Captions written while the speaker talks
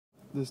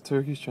This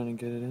turkey's trying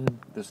to get it in.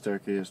 This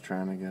turkey is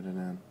trying to get it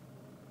in.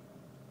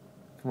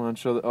 Come on,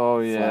 show the. Oh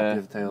yeah, Flap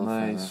your tail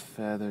nice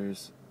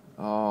feathers.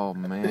 Oh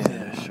man,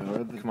 Show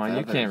her the come on, you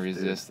feathers, can't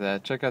resist dude.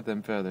 that. Check out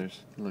them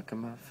feathers. Look at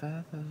my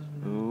feathers.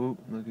 Ooh,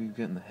 look, he's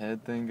getting the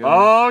head thing going.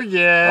 Oh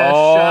yeah,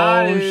 oh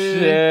shiny.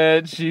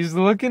 shit, she's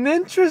looking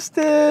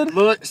interested.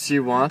 Look, she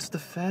wants the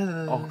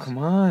feathers. Oh come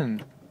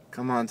on.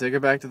 Come on, take her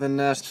back to the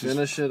nest.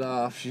 Finish it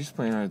off. She's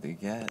playing hard to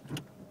get.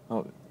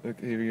 Oh, look,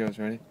 here he goes.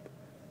 Ready?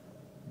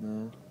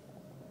 No.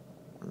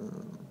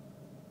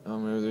 Oh,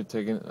 maybe they're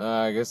taking.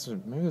 I guess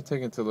maybe they're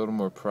taking it to a little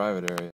more private area.